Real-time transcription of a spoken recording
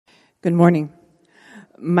Good morning.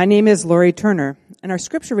 My name is Lori Turner, and our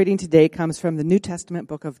scripture reading today comes from the New Testament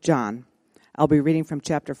book of John. I'll be reading from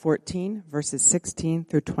chapter 14, verses 16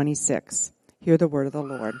 through 26. Hear the word of the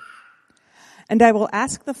Lord. And I will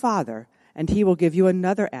ask the Father, and he will give you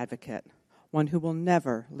another advocate, one who will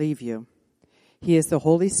never leave you. He is the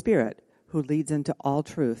Holy Spirit who leads into all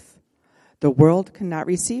truth. The world cannot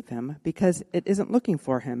receive him because it isn't looking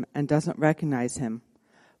for him and doesn't recognize him.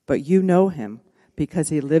 But you know him, because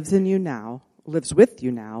he lives with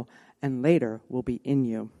you now, and later will be in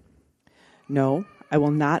you. No, I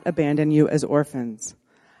will not abandon you as orphans.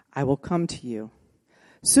 I will come to you.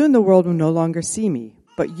 Soon the world will no longer see me,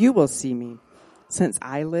 but you will see me. Since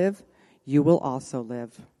I live, you will also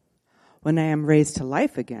live. When I am raised to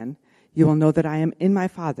life again, you will know that I am in my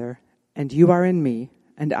Father, and you are in me,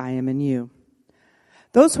 and I am in you.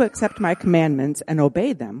 Those who accept my commandments and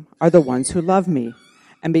obey them are the ones who love me,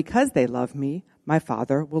 and because they love me, my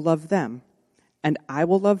Father will love them, and I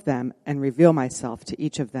will love them and reveal myself to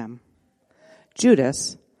each of them.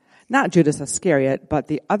 Judas, not Judas Iscariot, but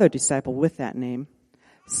the other disciple with that name,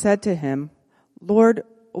 said to him, Lord,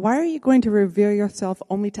 why are you going to reveal yourself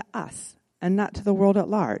only to us and not to the world at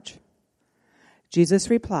large? Jesus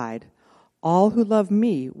replied, all who love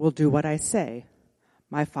me will do what I say.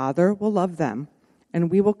 My Father will love them, and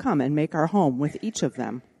we will come and make our home with each of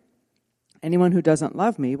them. Anyone who doesn't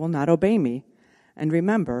love me will not obey me. And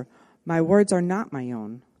remember, my words are not my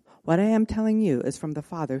own. What I am telling you is from the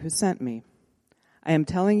Father who sent me. I am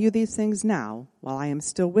telling you these things now while I am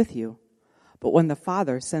still with you. But when the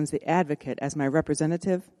Father sends the Advocate as my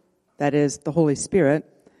representative, that is, the Holy Spirit,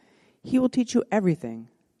 he will teach you everything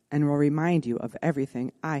and will remind you of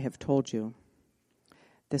everything I have told you.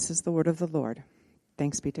 This is the word of the Lord.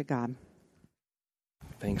 Thanks be to God.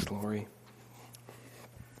 Thanks, Lori.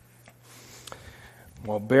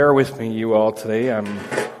 Well, bear with me, you all, today. I'm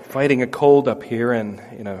fighting a cold up here, and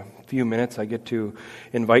in a few minutes I get to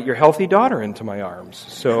invite your healthy daughter into my arms.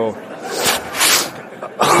 So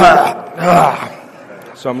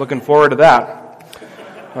I'm looking forward to that.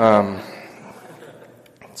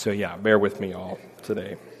 Bear with me all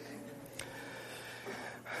today.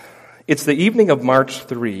 It's the evening of March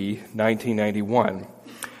 3, 1991,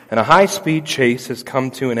 and a high-speed chase has come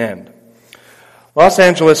to an end. Los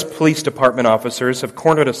Angeles Police Department officers have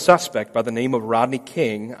cornered a suspect by the name of Rodney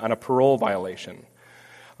King on a parole violation.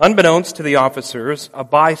 Unbeknownst to the officers, a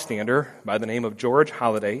bystander by the name of George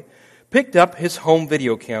Holliday picked up his home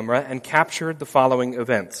video camera and captured the following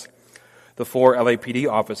events. The four LAPD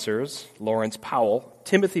officers, Lawrence Powell,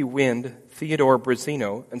 Timothy Wind, Theodore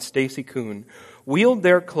Brazino, and Stacy Kuhn, wield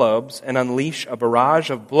their clubs and unleash a barrage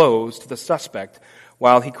of blows to the suspect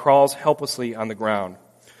while he crawls helplessly on the ground.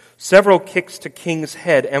 Several kicks to King's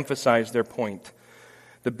head emphasize their point.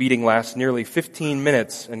 The beating lasts nearly 15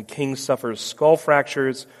 minutes, and King suffers skull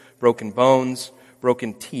fractures, broken bones,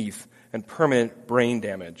 broken teeth, and permanent brain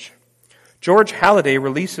damage. George Halliday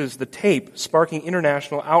releases the tape, sparking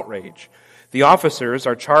international outrage. The officers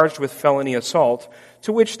are charged with felony assault,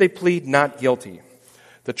 to which they plead not guilty.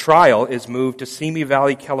 The trial is moved to Simi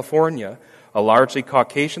Valley, California, a largely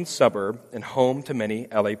Caucasian suburb and home to many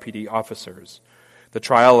LAPD officers. The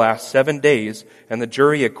trial lasts 7 days, and the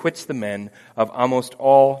jury acquits the men of almost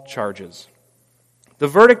all charges. The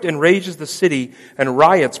verdict enrages the city, and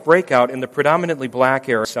riots break out in the predominantly black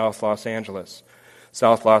area of South Los Angeles.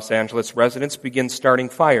 South Los Angeles residents begin starting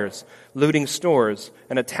fires, looting stores,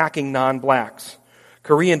 and attacking non-blacks.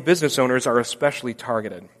 Korean business owners are especially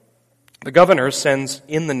targeted. The governor sends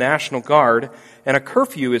in the National Guard, and a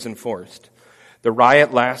curfew is enforced. The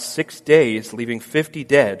riot lasts 6 days, leaving 50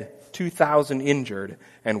 dead, 2,000 injured,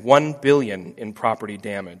 and $1 billion in property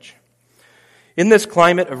damage. In this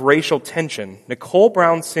climate of racial tension, Nicole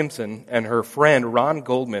Brown Simpson and her friend Ron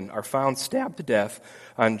Goldman are found stabbed to death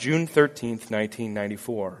on June 13,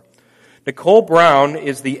 1994. Nicole Brown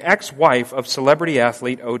is the ex-wife of celebrity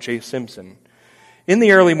athlete O.J. Simpson. In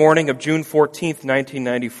the early morning of June 14,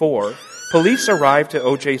 1994, police arrive to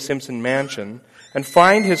O.J. Simpson mansion and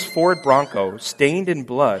find his Ford Bronco stained in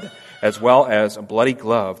blood, as well as a bloody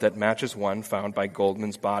glove that matches one found by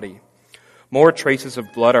Goldman's body. More traces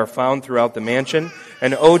of blood are found throughout the mansion,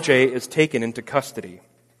 and O.J. is taken into custody.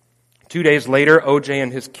 2 days later, O.J.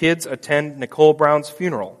 and his kids attend Nicole Brown's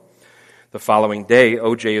funeral. The following day,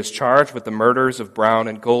 O.J. is charged with the murders of Brown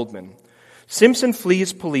and Goldman. Simpson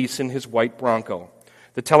flees police in his white Bronco.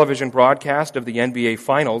 The television broadcast of the NBA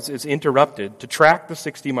Finals is interrupted to track the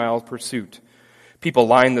 60-mile pursuit. People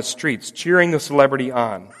line the streets, cheering the celebrity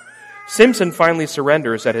on. Simpson finally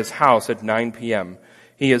surrenders at his house at 9 p.m.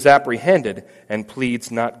 He is apprehended and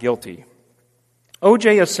pleads not guilty.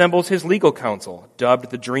 O.J. assembles his legal counsel,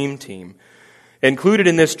 dubbed the Dream Team. Included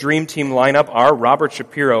in this Dream Team lineup are Robert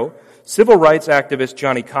Shapiro, civil rights activist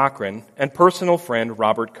Johnnie Cochran, and personal friend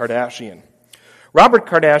Robert Kardashian. Robert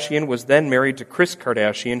Kardashian was then married to Kris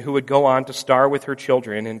Kardashian, who would go on to star with her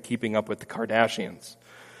children in Keeping Up with the Kardashians.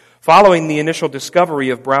 Following the initial discovery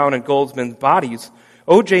of Brown and Goldsman's bodies,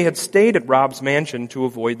 O.J. had stayed at Rob's mansion to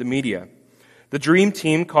avoid the media. The Dream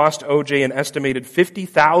Team cost O.J. an estimated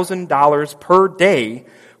 $50,000 per day,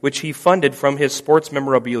 which he funded from his sports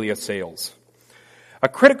memorabilia sales. A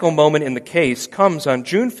critical moment in the case comes on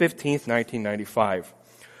June 15, 1995.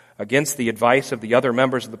 Against the advice of the other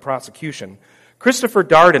members of the prosecution, Christopher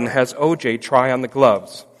Darden has O.J. try on the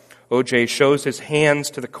gloves. O.J. shows his hands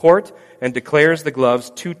to the court and declares the gloves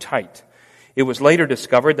too tight. It was later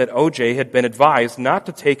discovered that O.J. had been advised not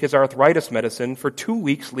to take his arthritis medicine for 2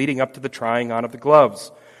 weeks leading up to the trying on of the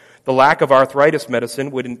gloves. The lack of arthritis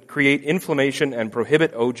medicine would create inflammation and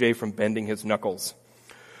prohibit O.J. from bending his knuckles.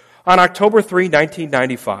 On October 3,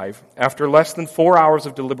 1995, after less than 4 hours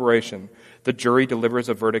of deliberation, the jury delivers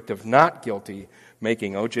a verdict of not guilty,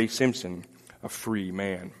 making O.J. Simpson a free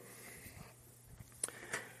man.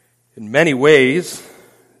 In many ways,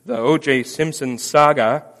 the O.J. Simpson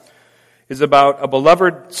saga is about a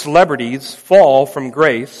beloved celebrity's fall from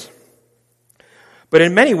grace, but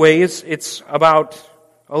in many ways, it's about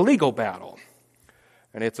a legal battle,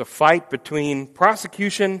 and it's a fight between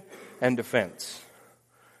prosecution and defense.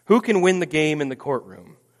 Who can win the game in the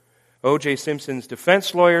courtroom? O.J. Simpson's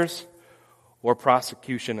defense lawyers or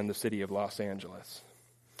prosecution in the city of Los Angeles?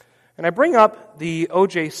 And I bring up the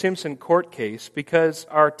O.J. Simpson court case because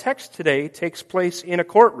our text today takes place in a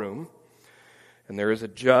courtroom, and there is a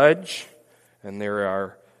judge, and there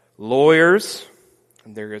are lawyers,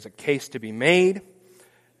 and there is a case to be made,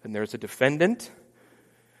 and there's a defendant.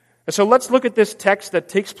 And so let's look at this text that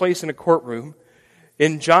takes place in a courtroom.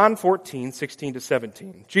 In John 14, 16 to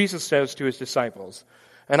 17, Jesus says to his disciples,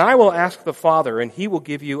 "And I will ask the Father, and he will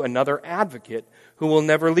give you another advocate who will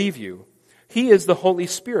never leave you. He is the Holy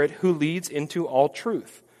Spirit who leads into all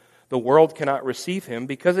truth. The world cannot receive him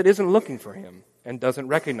because it isn't looking for him and doesn't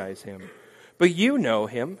recognize him. But you know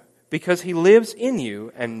him because he lives in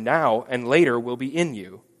you and now and later will be in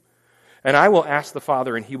you. And I will ask the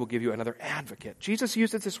Father, and he will give you another advocate." Jesus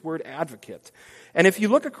uses this word advocate. And if you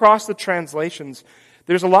look across the translations,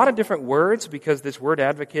 there's a lot of different words because this word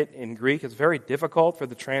advocate in Greek is very difficult for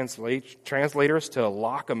the translators to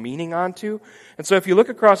lock a meaning onto. And so if you look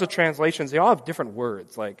across the translations, they all have different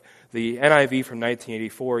words. Like the NIV from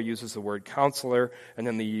 1984 uses the word counselor, and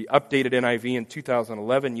then the updated NIV in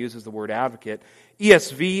 2011 uses the word advocate.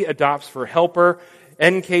 ESV adopts for helper.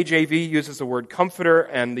 NKJV uses the word comforter,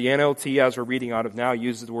 and the NLT, as we're reading out of now,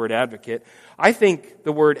 uses the word advocate. I think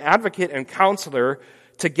the word advocate and counselor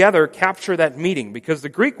together capture that meaning, because the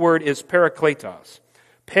Greek word is parakletos.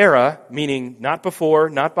 Para, meaning not before,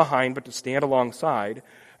 not behind, but to stand alongside,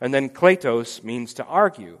 and then kletos means to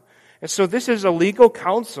argue. And so this is a legal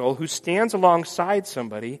counsel who stands alongside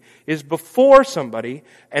somebody, is before somebody,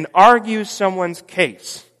 and argues someone's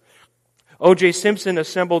case. O.J. Simpson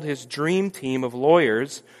assembled his dream team of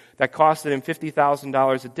lawyers that costed him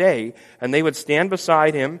 $50,000 a day, and they would stand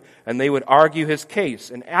beside him, and they would argue his case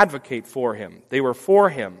and advocate for him. They were for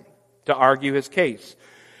him to argue his case.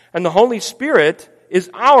 And the Holy Spirit is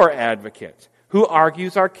our advocate who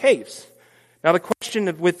argues our case. Now the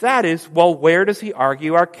question with that is, well, where does he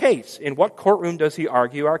argue our case? In what courtroom does he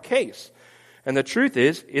argue our case? And the truth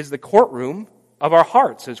is the courtroom of our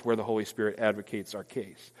hearts is where the Holy Spirit advocates our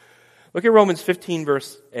case. Look at Romans 15,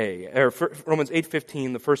 verse A, or Romans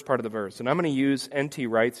 8:15, the first part of the verse. And I'm going to use N.T.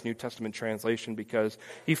 Wright's New Testament translation because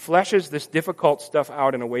he fleshes this difficult stuff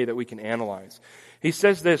out in a way that we can analyze. He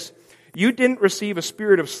says this, "You didn't receive a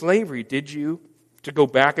spirit of slavery, did you, to go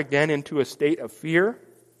back again into a state of fear?"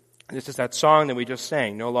 This is that song that we just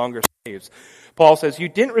sang, "No Longer Slaves." Paul says, "You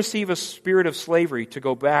didn't receive a spirit of slavery to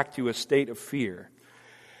go back to a state of fear."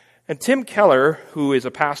 And Tim Keller, who is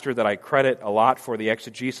a pastor that I credit a lot for the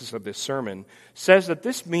exegesis of this sermon, says that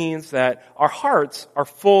this means that our hearts are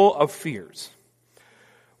full of fears.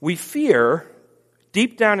 We fear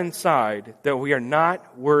deep down inside that we are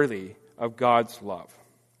not worthy of God's love.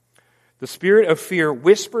 The spirit of fear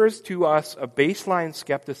whispers to us a baseline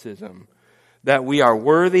skepticism that we are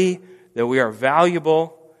worthy, that we are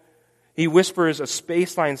valuable. He whispers a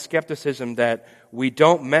baseline skepticism that we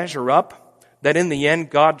don't measure up, that in the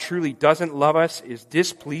end God truly doesn't love us, is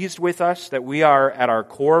displeased with us, that we are at our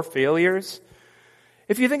core failures.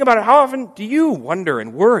 If you think about it, how often do you wonder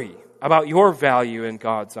and worry about your value in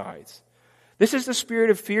God's eyes? This is the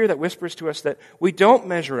spirit of fear that whispers to us that we don't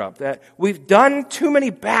measure up, that we've done too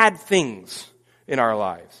many bad things in our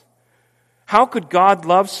lives? How could God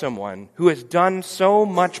love someone who has done so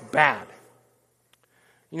much bad?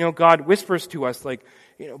 God whispers to us like,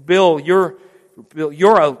 Bill, you're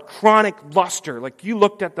a chronic luster. Like you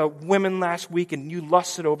looked at the women last week and you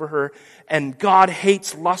lusted over her, and God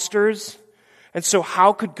hates lusters. And so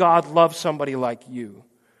how could God love somebody like you?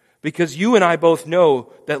 Because you and I both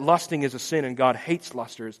know that lusting is a sin and God hates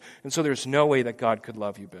lusters. And so there's no way that God could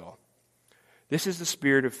love you, Bill. This is the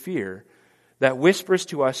spirit of fear that whispers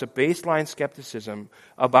to us a baseline skepticism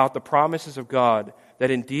about the promises of God,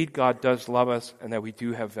 that indeed God does love us and that we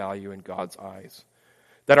do have value in God's eyes.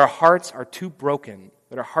 That our hearts are too broken,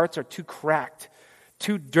 that our hearts are too cracked,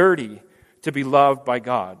 too dirty to be loved by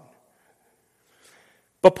God.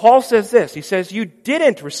 But Paul says this, he says, you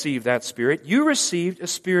didn't receive that spirit, you received a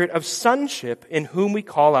spirit of sonship in whom we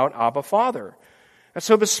call out Abba, Father. And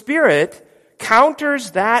so the Spirit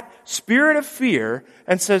counters that spirit of fear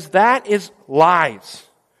and says that is lies.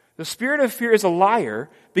 The spirit of fear is a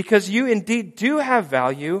liar because you indeed do have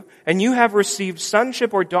value and you have received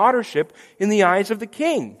sonship or daughtership in the eyes of the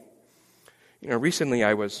King. Recently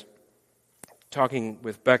I was talking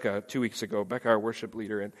with Becca 2 weeks ago, Becca, our worship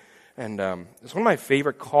leader, and it's one of my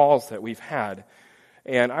favorite calls that we've had.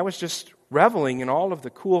 And I was just reveling in all of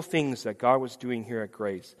the cool things that God was doing here at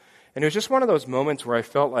Grace. And it was just one of those moments where I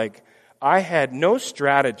felt like I had no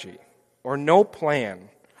strategy or no plan,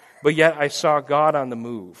 but yet I saw God on the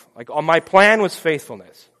move. Like my plan was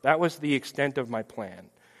faithfulness. That was the extent of my plan.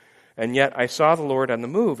 And yet I saw the Lord on the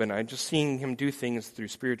move, and I'm just seeing Him do things through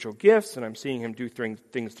spiritual gifts, and I'm seeing Him do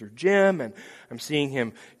things through Jim, and I'm seeing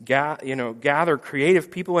Him gather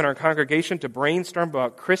creative people in our congregation to brainstorm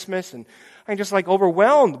about Christmas, and I'm just like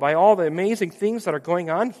overwhelmed by all the amazing things that are going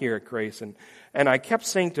on here at Grace. And I kept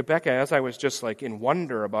saying to Becca as I was just like in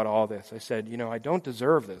wonder about all this, I said, I don't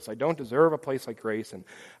deserve this. I don't deserve a place like Grace, and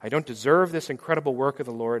I don't deserve this incredible work of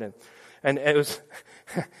the Lord. And it was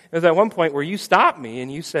at one point where you stopped me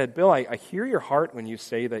and you said, Bill, I hear your heart when you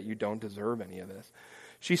say that you don't deserve any of this.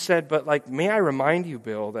 She said, but may I remind you,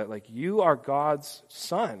 Bill, that you are God's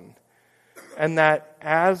son, and that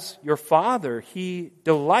as your Father, He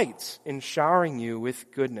delights in showering you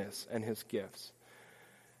with goodness and His gifts.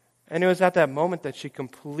 And it was at that moment that she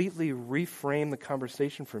completely reframed the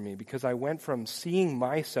conversation for me, because I went from seeing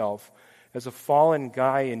myself as a fallen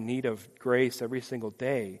guy in need of grace every single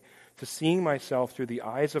day to seeing myself through the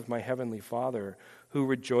eyes of my Heavenly Father, who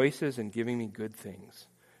rejoices in giving me good things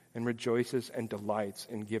and rejoices and delights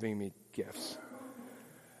in giving me gifts.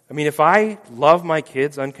 If I love my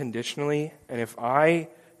kids unconditionally, and if I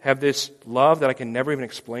have this love that I can never even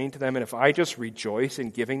explain to them, and if I just rejoice in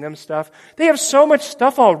giving them stuff, they have so much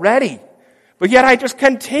stuff already, but yet I just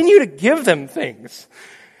continue to give them things.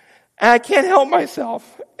 And I can't help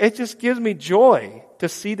myself. It just gives me joy to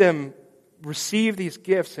see them receive these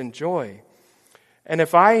gifts and joy. And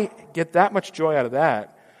if I get that much joy out of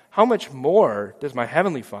that, how much more does my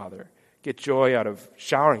Heavenly Father get joy out of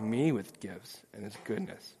showering me with gifts and His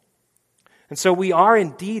goodness? And so we are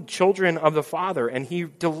indeed children of the Father, and He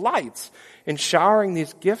delights in showering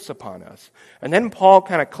these gifts upon us. And then Paul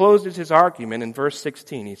kind of closes his argument in verse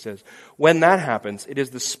 16. He says, when that happens, it is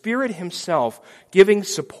the Spirit Himself giving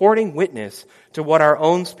supporting witness to what our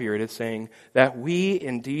own spirit is saying, that we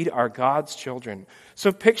indeed are God's children.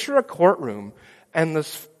 So picture a courtroom, and the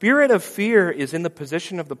spirit of fear is in the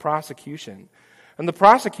position of the prosecution. And the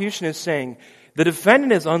prosecution is saying, the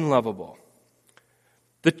defendant is unlovable.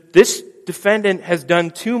 This defendant has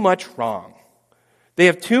done too much wrong. They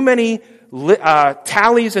have too many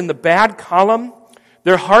tallies in the bad column.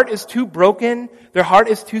 Their heart is too broken. Their heart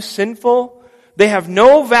is too sinful. They have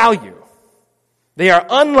no value. They are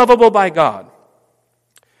unlovable by God.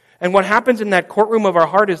 And what happens in that courtroom of our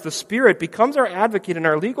heart is the Spirit becomes our advocate and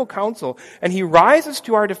our legal counsel, and He rises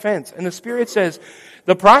to our defense. And the Spirit says,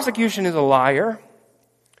 the prosecution is a liar,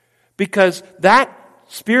 because that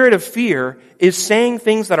spirit of fear is saying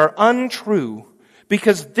things that are untrue,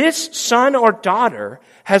 because this son or daughter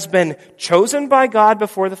has been chosen by God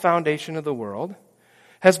before the foundation of the world,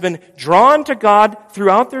 has been drawn to God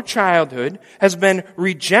throughout their childhood, has been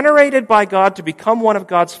regenerated by God to become one of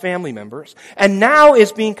God's family members, and now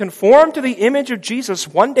is being conformed to the image of Jesus,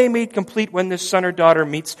 one day made complete when this son or daughter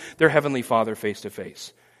meets their Heavenly Father face to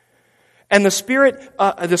face. And the Spirit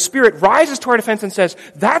rises to our defense and says,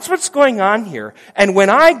 that's what's going on here. And when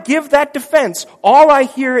I give that defense, all I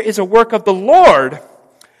hear is a work of the Lord,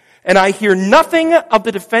 and I hear nothing of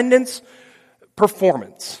the defendant's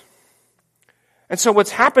performance. And so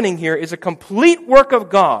what's happening here is a complete work of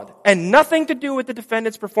God and nothing to do with the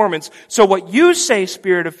defendant's performance. So what you say,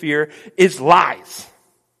 spirit of fear, is lies.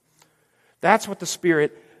 That's what the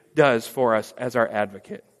Spirit does for us as our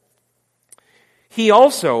advocate. He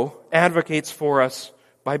also advocates for us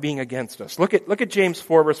by being against us. Look at James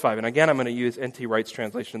 4, verse 5. And again, I'm going to use N.T. Wright's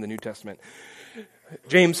translation in the New Testament.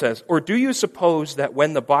 James says, "Or do you suppose that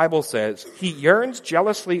when the Bible says he yearns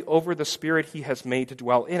jealously over the Spirit he has made to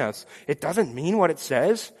dwell in us, it doesn't mean what it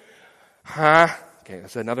says?" Okay,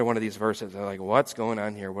 that's another one of these verses. They're like, what's going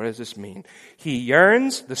on here? What does this mean?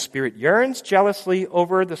 The Spirit yearns jealously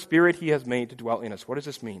over the Spirit he has made to dwell in us. What does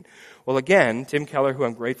this mean? Well, again, Tim Keller, who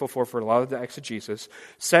I'm grateful for a lot of the exegesis,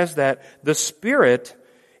 says that the Spirit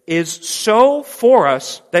is so for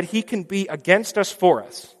us that he can be against us for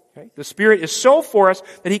us. Okay? The Spirit is so for us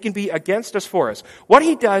that he can be against us for us. What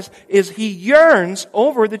he does is he yearns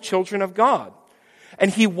over the children of God. And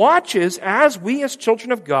he watches as we as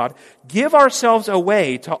children of God give ourselves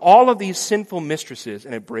away to all of these sinful mistresses,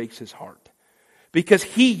 and it breaks his heart. Because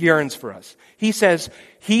he yearns for us. He says,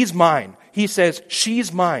 he's mine. He says,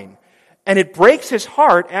 she's mine. And it breaks his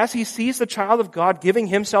heart as he sees the child of God giving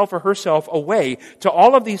himself or herself away to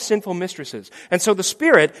all of these sinful mistresses. And so the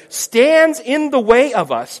Spirit stands in the way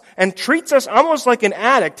of us and treats us almost like an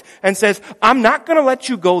addict and says, I'm not going to let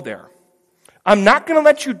you go there. I'm not going to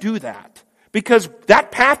let you do that. Because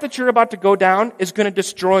that path that you're about to go down is going to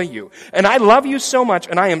destroy you. And I love you so much,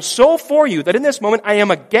 and I am so for you that in this moment I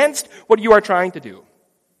am against what you are trying to do.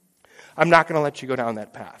 I'm not going to let you go down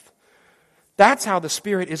that path. That's how the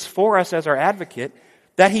Spirit is for us as our advocate,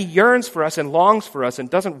 that he yearns for us and longs for us and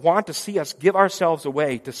doesn't want to see us give ourselves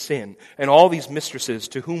away to sin and all these mistresses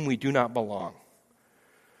to whom we do not belong.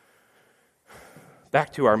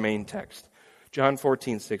 Back to our main text. John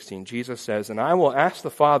 14:16, Jesus says, "And I will ask the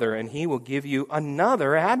Father, and he will give you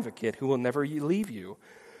another advocate who will never leave you."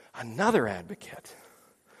 Another advocate.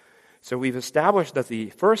 So we've established that the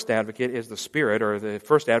first advocate is the Spirit, or the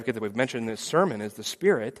first advocate that we've mentioned in this sermon is the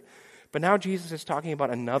Spirit. But now Jesus is talking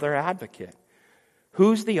about another advocate.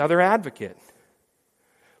 Who's the other advocate?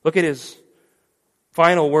 Look at his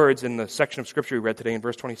final words in the section of Scripture we read today in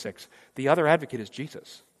verse 26. The other advocate is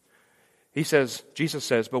Jesus. Jesus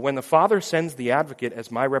says, "But when the Father sends the advocate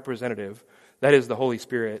as my representative," that is the Holy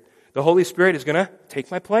Spirit is going to take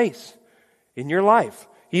my place in your life.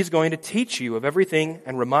 He's going to teach you of everything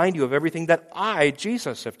and remind you of everything that I,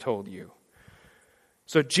 Jesus, have told you.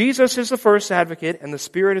 So Jesus is the first advocate and the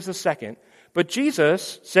Spirit is the second. But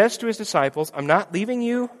Jesus says to his disciples, I'm not leaving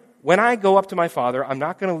you. When I go up to my Father, I'm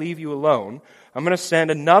not going to leave you alone. I'm going to send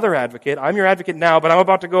another advocate. I'm your advocate now, but I'm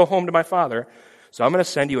about to go home to my Father. So I'm going to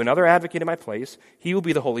send you another advocate in my place. He will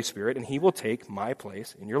be the Holy Spirit, and he will take my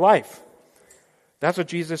place in your life. That's what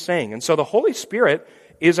Jesus is saying. And so the Holy Spirit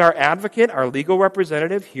is our advocate, our legal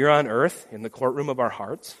representative here on earth in the courtroom of our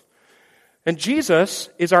hearts. And Jesus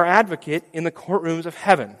is our advocate in the courtrooms of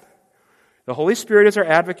heaven. The Holy Spirit is our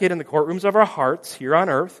advocate in the courtrooms of our hearts here on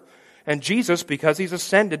earth. And Jesus, because he's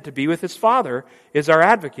ascended to be with his Father, is our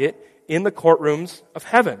advocate in the courtrooms of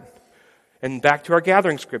heaven. And back to our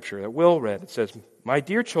gathering scripture that Will read, it says, "My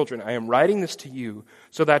dear children, I am writing this to you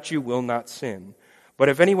so that you will not sin. But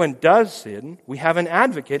if anyone does sin, we have an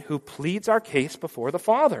advocate who pleads our case before the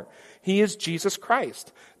Father. He is Jesus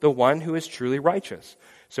Christ, the one who is truly righteous."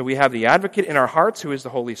 So we have the advocate in our hearts, who is the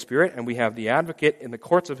Holy Spirit, and we have the advocate in the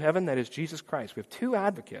courts of heaven, that is Jesus Christ. We have two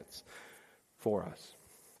advocates for us.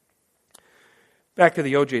 Back to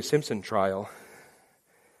the O.J. Simpson trial.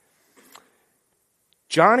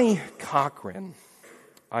 Johnny Cochran,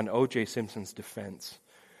 on O.J. Simpson's defense,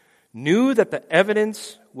 knew that the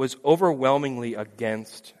evidence was overwhelmingly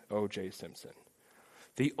against O.J. Simpson.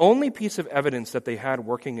 The only piece of evidence that they had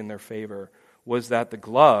working in their favor was that the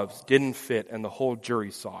gloves didn't fit and the whole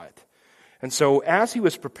jury saw it. And so as he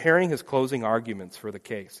was preparing his closing arguments for the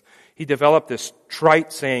case, he developed this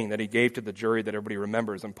trite saying that he gave to the jury that everybody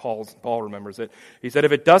remembers, and Paul remembers it. He said,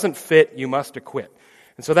 "If it doesn't fit, you must acquit."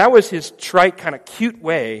 And so that was his trite, kind of cute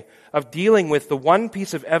way of dealing with the one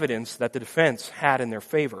piece of evidence that the defense had in their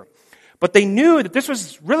favor. But they knew that this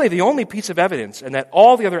was really the only piece of evidence and that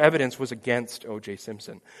all the other evidence was against O.J.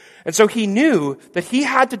 Simpson. And so he knew that he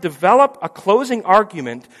had to develop a closing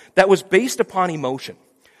argument that was based upon emotion.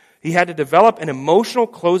 He had to develop an emotional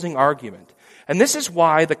closing argument. And this is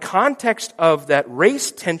why the context of that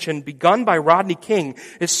race tension begun by Rodney King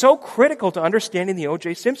is so critical to understanding the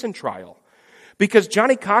O.J. Simpson trial. Because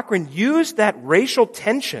Johnny Cochran used that racial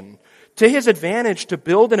tension to his advantage to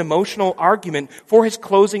build an emotional argument for his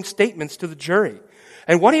closing statements to the jury.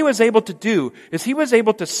 And what he was able to do is he was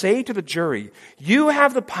able to say to the jury, "You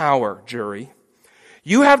have the power, jury.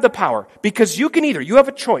 You have the power, because you have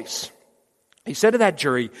a choice." He said to that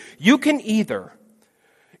jury, "You can either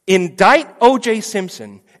indict O.J.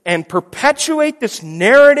 Simpson and perpetuate this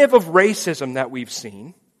narrative of racism that we've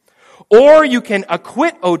seen, or you can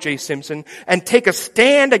acquit O.J. Simpson and take a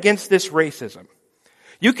stand against this racism.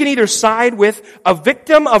 You can either side with a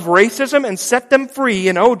victim of racism and set them free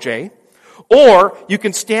in O.J., or you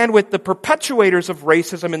can stand with the perpetuators of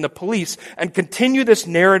racism in the police and continue this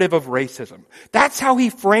narrative of racism. That's how he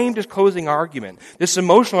framed his closing argument. This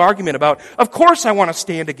emotional argument about, of course I want to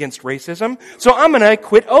stand against racism, so I'm going to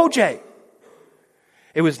acquit O.J.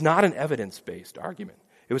 It was not an evidence-based argument.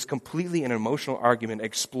 It was completely an emotional argument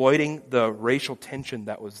exploiting the racial tension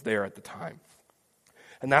that was there at the time.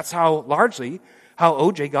 And that's largely how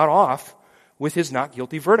O.J. got off with his not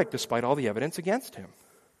guilty verdict despite all the evidence against him.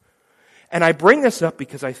 And I bring this up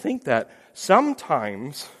because I think that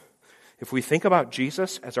sometimes, if we think about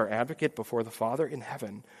Jesus as our advocate before the Father in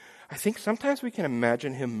heaven, I think sometimes we can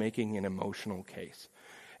imagine him making an emotional case.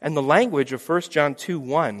 And the language of 1 John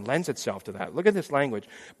 2:1 lends itself to that. Look at this language.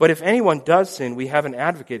 But if anyone does sin, we have an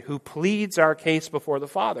advocate who pleads our case before the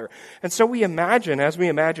Father. And so we imagine, as we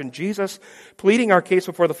imagine Jesus pleading our case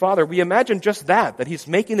before the Father, we imagine just that he's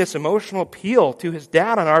making this emotional appeal to his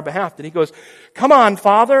dad on our behalf. That he goes, come on,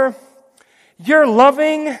 Father. You're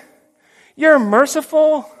loving. You're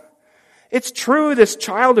merciful. It's true this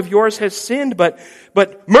child of yours has sinned, but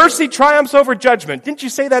mercy triumphs over judgment. Didn't you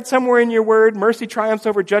say that somewhere in your word? Mercy triumphs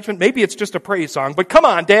over judgment? Maybe it's just a praise song, but come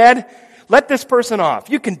on, Dad. Let this person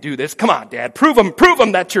off. You can do this. Come on, Dad. Prove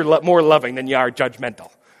them that you're more loving than you are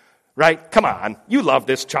judgmental. Right? Come on. You love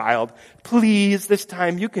this child. Please, this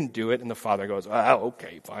time you can do it. And the father goes,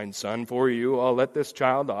 okay, fine, son, for you. I'll let this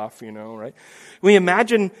child off, right? We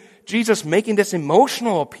imagine Jesus making this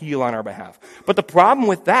emotional appeal on our behalf. But the problem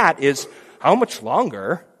with that is, how much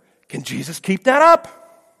longer can Jesus keep that up?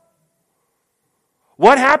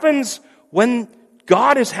 What happens when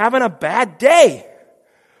God is having a bad day?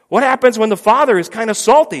 What happens when the Father is kind of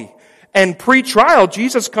salty? And pre-trial,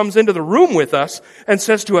 Jesus comes into the room with us and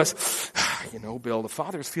says to us, Bill, the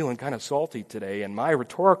Father's feeling kind of salty today, and my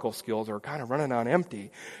rhetorical skills are kind of running on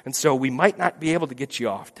empty, and so we might not be able to get you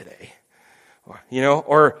off today.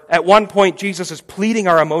 Or at one point, Jesus is pleading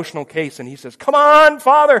our emotional case, and he says, come on,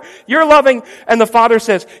 Father, you're loving. And the Father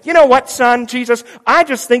says, you know what, son, Jesus, I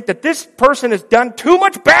just think that this person has done too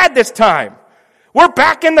much bad this time. We're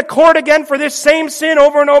back in the court again for this same sin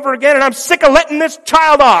over and over again, and I'm sick of letting this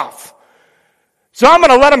child off. So I'm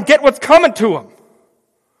going to let him get what's coming to him.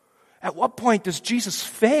 At what point does Jesus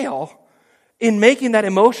fail in making that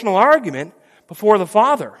emotional argument before the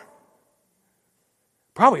Father?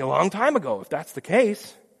 Probably a long time ago, if that's the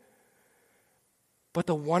case. But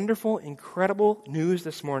the wonderful, incredible news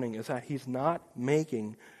this morning is that he's not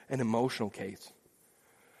making an emotional case.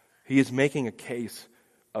 He is making a case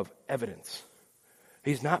of evidence.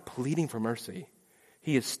 He's not pleading for mercy.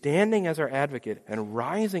 He is standing as our advocate and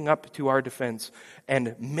rising up to our defense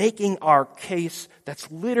and making our case that's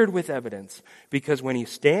littered with evidence. Because when he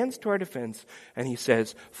stands to our defense and he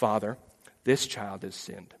says, Father, this child has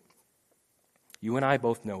sinned. You and I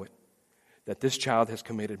both know it, that this child has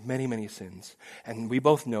committed many, many sins. And we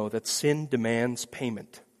both know that sin demands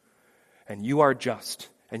payment. And you are just,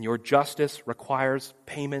 and your justice requires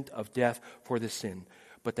payment of death for this sin.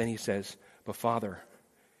 But then he says, but Father,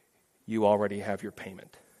 you already have your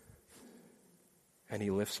payment. And he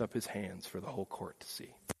lifts up his hands for the whole court to see.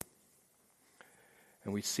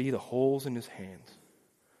 And we see the holes in his hands.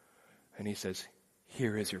 And he says,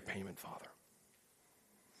 here is your payment, Father.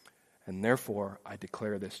 And therefore, I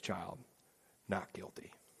declare this child not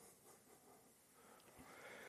guilty.